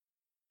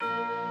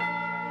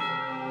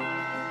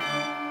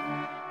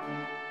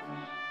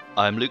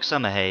I'm Luke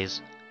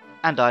Summerhays,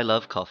 and I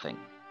love coughing.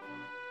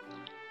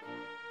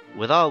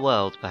 With our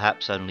world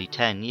perhaps only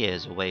 10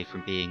 years away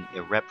from being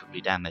irreparably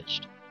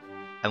damaged,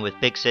 and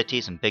with big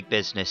cities and big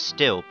business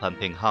still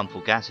pumping harmful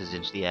gases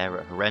into the air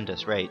at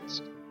horrendous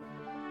rates,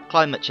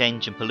 climate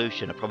change and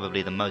pollution are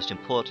probably the most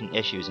important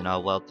issues in our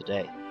world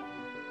today.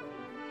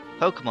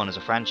 Pokemon as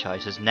a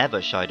franchise has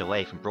never shied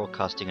away from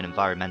broadcasting an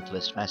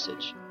environmentalist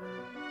message.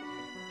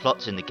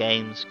 Plots in the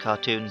games,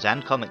 cartoons,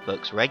 and comic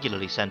books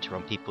regularly center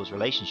on people's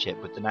relationship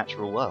with the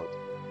natural world.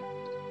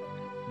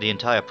 The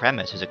entire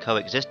premise is a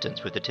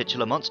coexistence with the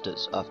titular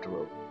monsters, after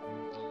all.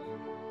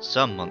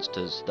 Some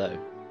monsters, though,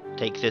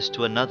 take this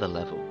to another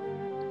level,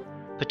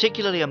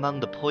 particularly among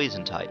the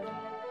poison type.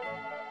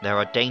 There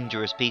are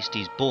dangerous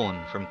beasties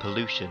born from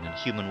pollution and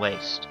human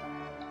waste.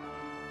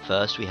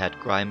 First we had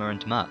Grimer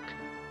and Muck,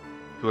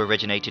 who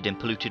originated in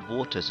polluted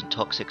waters and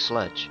toxic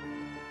sludge.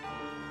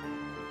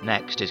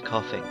 Next is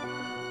Coughing,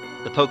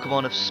 the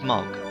Pokemon of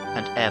smog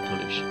and air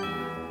pollution.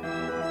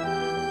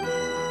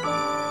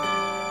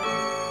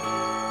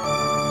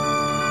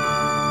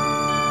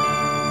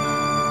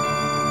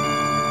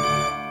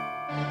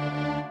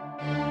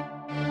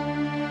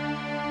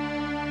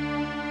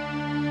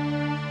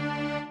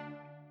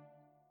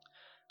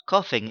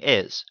 Coughing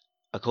is,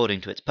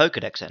 according to its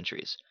Pokédex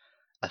entries,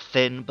 a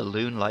thin,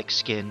 balloon-like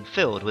skin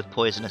filled with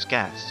poisonous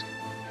gas.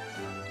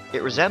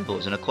 It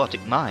resembles an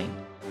aquatic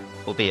mine,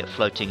 albeit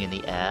floating in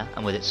the air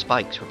and with its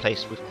spikes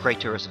replaced with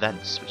craterous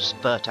vents which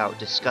spurt out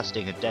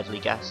disgusting and deadly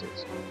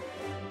gases.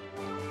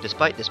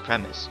 Despite this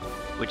premise,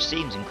 which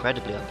seems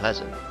incredibly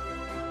unpleasant,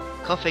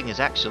 Coughing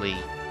is actually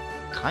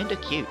kinda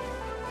cute.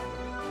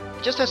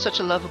 It just has such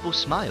a lovable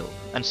smile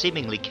and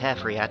seemingly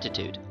carefree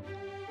attitude.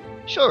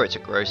 Sure, it's a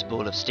gross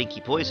ball of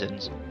stinky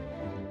poisons,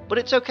 but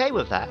it's okay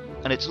with that,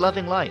 and it's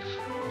loving life.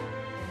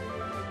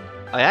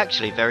 I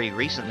actually very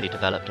recently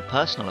developed a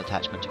personal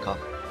attachment to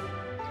Coughing.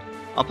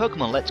 On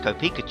Pokemon Let's Go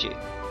Pikachu,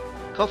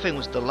 Coughing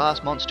was the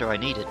last monster I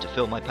needed to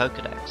fill my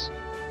Pokédex,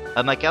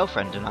 and my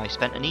girlfriend and I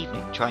spent an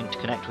evening trying to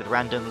connect with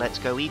random Let's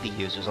Go Eevee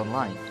users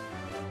online,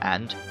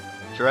 and,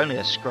 through only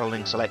a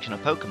scrolling selection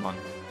of Pokemon,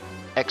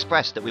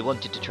 expressed that we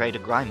wanted to trade a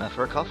Grimer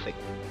for a Coughing.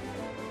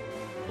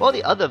 While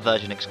the other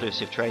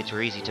version-exclusive trades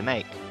were easy to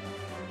make,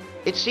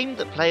 it seemed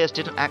that players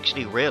didn't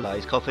actually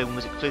realise Coughing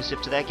was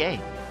exclusive to their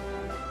game.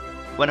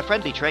 When a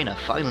friendly trainer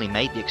finally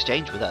made the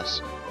exchange with us,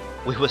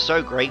 we were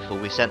so grateful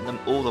we sent them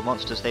all the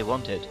monsters they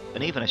wanted,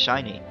 and even a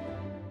shiny.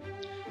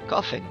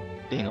 Coughing,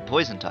 being a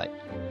poison type,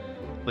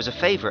 was a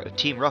favourite of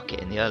Team Rocket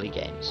in the early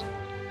games,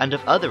 and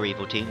of other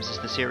evil teams as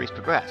the series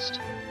progressed.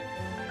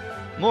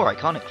 More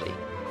iconically,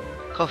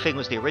 Coughing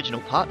was the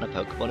original partner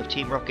Pokemon of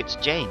Team Rocket's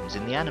James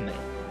in the anime.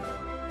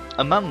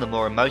 Among the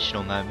more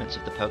emotional moments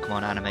of the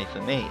Pokemon anime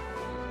for me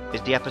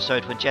is the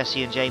episode when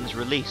Jessie and James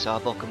release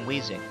Arbok and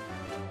Weezing,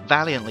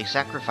 valiantly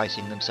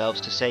sacrificing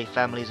themselves to save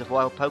families of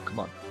wild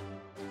Pokemon.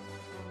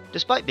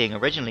 Despite being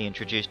originally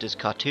introduced as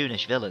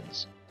cartoonish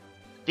villains,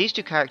 these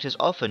two characters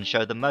often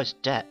show the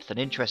most depth and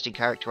interesting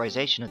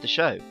characterization of the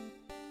show,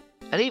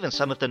 and even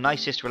some of the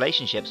nicest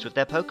relationships with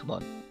their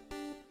Pokemon.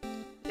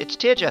 It's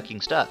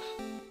tear-jerking stuff.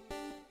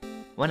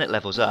 When it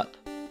levels up,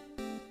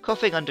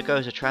 Coughing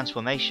undergoes a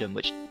transformation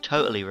which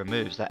totally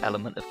removes that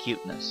element of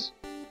cuteness.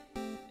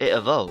 It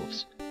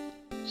evolves,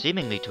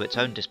 seemingly to its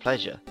own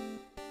displeasure,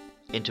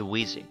 into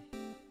Weezing.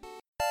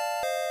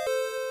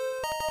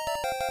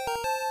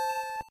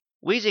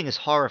 Weezing is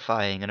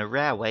horrifying in a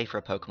rare way for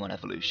a Pokemon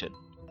evolution.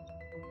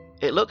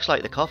 It looks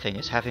like the Coughing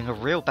is having a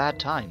real bad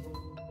time.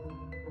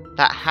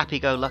 That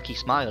happy-go-lucky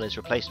smile is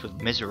replaced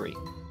with misery,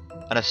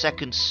 and a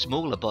second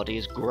smaller body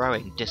is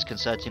growing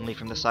disconcertingly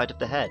from the side of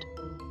the head.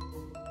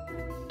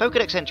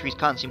 Pokédex entries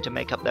can't seem to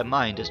make up their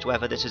mind as to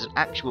whether this is an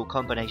actual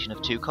combination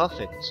of two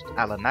Coughings,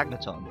 a la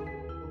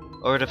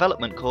Magneton, or a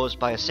development caused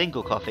by a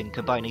single Coughing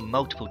combining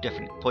multiple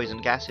different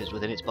poison gases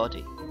within its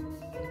body.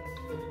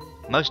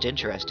 Most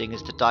interesting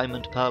is the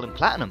Diamond, Pearl and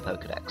Platinum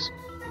Pokédex,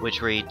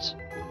 which reads,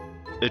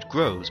 "It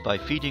grows by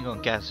feeding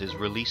on gases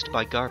released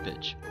by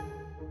garbage.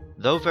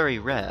 Though very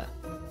rare,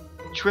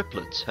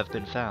 triplets have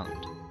been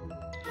found."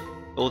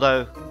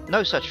 Although,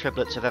 no such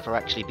triplets have ever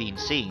actually been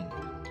seen,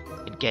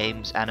 in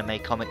games, anime,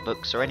 comic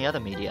books or any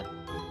other media.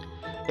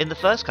 In the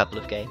first couple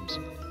of games,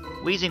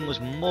 Weezing was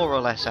more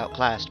or less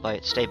outclassed by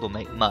its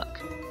stablemate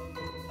Muck.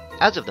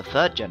 As of the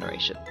third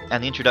generation,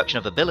 and the introduction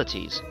of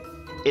abilities,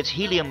 its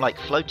helium-like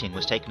floating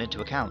was taken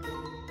into account.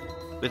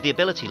 With the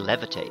ability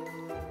Levitate,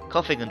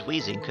 Coughing and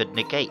Weezing could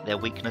negate their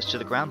weakness to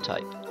the ground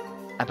type,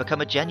 and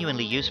become a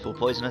genuinely useful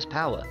poisonous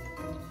power.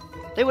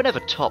 They were never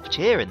top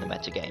tier in the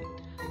metagame,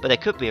 but they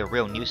could be a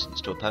real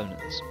nuisance to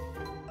opponents.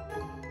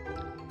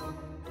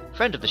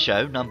 Friend of the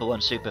show,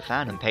 #1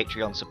 superfan and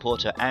Patreon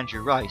supporter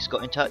Andrew Rice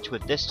got in touch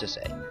with this to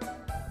say.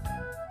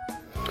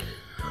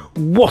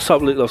 What's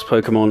up, Luke Loves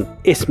Pokemon?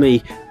 It's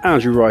me,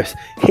 Andrew Rice,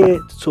 here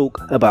to talk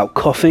about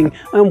Coughing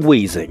and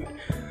Weezing.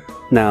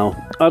 Now,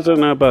 I don't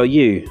know about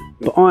you,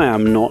 but I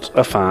am not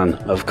a fan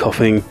of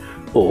Coughing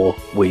or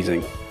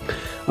Weezing.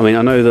 I mean,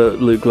 I know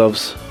that Luke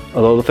loves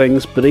a lot of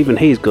things, but even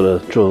he's got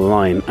to draw the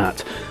line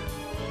at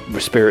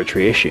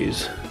respiratory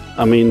issues.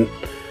 I mean,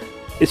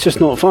 it's just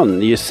not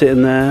fun. You're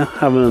sitting there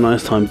having a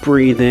nice time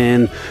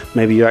breathing.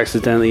 Maybe you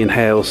accidentally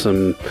inhale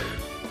some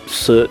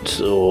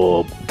soot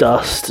or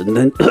dust, and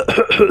then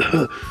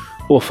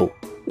awful.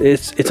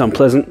 It's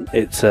unpleasant.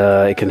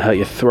 It can hurt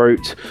your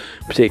throat,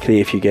 particularly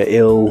if you get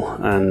ill.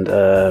 And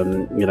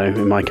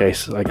in my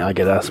case, I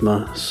get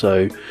asthma,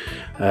 so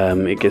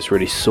it gets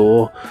really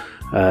sore.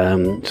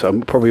 So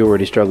I'm probably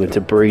already struggling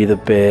to breathe a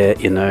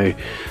bit, and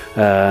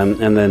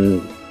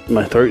then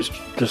my throat's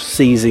just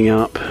seizing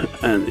up,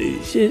 and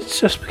it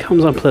just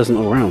becomes unpleasant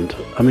all around.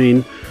 I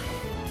mean,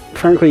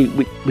 frankly,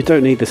 we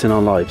don't need this in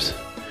our lives.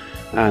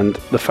 And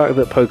the fact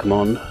that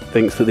Pokemon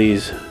thinks that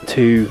these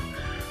two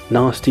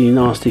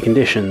nasty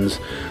conditions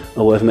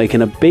are worth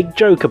making a big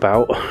joke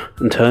about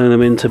and turning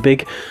them into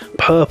big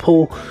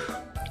purple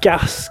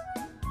gas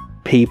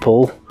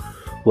people,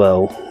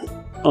 well,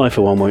 I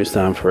for one won't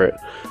stand for it.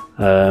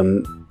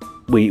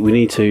 We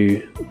need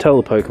to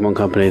tell the Pokemon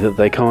Company that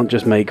they can't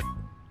just make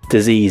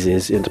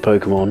diseases into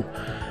Pokemon.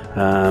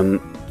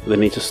 They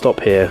need to stop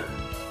here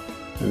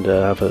and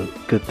have a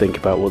good think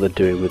about what they're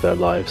doing with their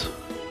lives.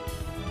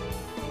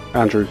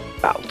 Andrew,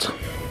 out.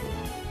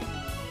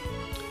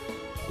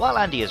 While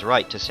Andy is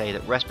right to say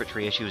that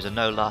respiratory issues are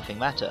no laughing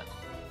matter,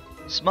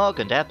 smog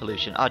and air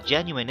pollution are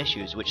genuine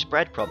issues which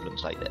spread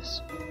problems like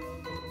this.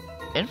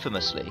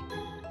 Infamously,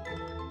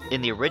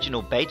 in the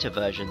original beta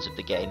versions of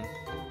the game,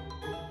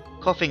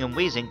 coughing and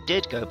wheezing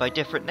did go by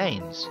different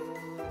names,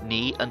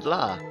 Ni and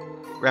La,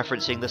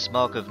 referencing the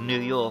smog of New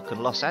York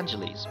and Los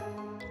Angeles.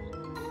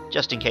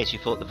 Just in case you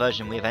thought the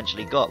version we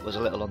eventually got was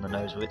a little on the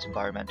nose with its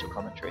environmental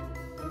commentary.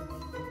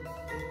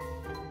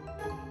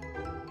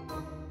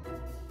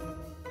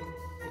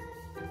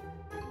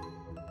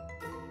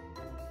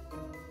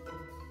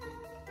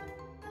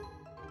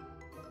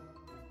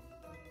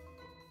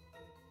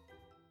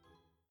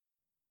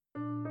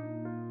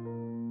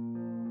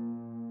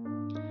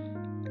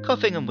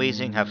 Coughing and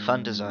wheezing have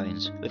fun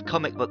designs, with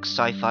comic book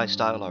sci-fi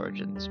style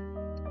origins.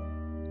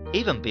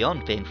 Even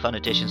beyond being fun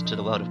additions to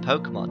the world of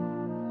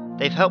Pokemon,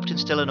 they've helped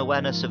instill an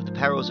awareness of the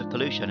perils of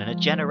pollution in a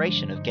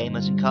generation of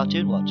gamers and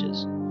cartoon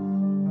watchers.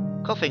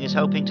 Coughing is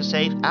helping to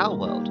save our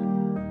world.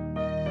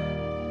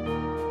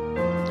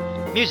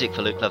 Music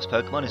for Luke Loves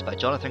Pokemon is by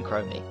Jonathan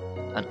Cromie,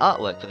 and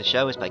artwork for the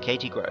show is by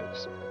Katie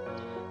Groves.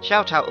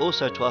 Shout out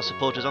also to our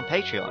supporters on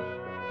Patreon,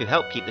 who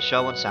help keep the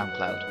show on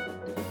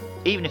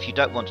SoundCloud. Even if you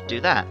don't want to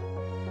do that,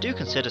 do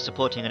consider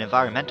supporting an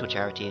environmental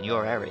charity in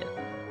your area.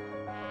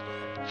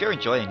 If you're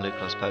enjoying Luke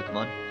Loves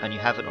Pokemon, and you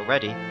haven't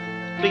already,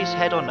 please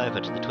head on over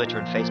to the Twitter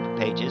and Facebook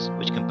pages,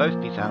 which can both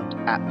be found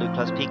at Luke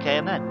Loves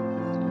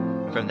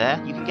PKMN. From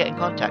there, you can get in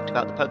contact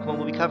about the Pokemon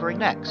we'll be covering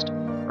next,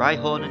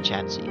 Rhyhorn and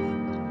Chansey.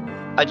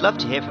 I'd love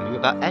to hear from you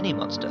about any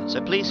monster,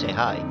 so please say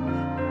hi.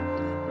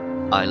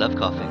 I love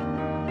coughing.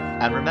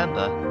 And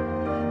remember,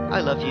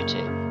 I love you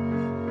too.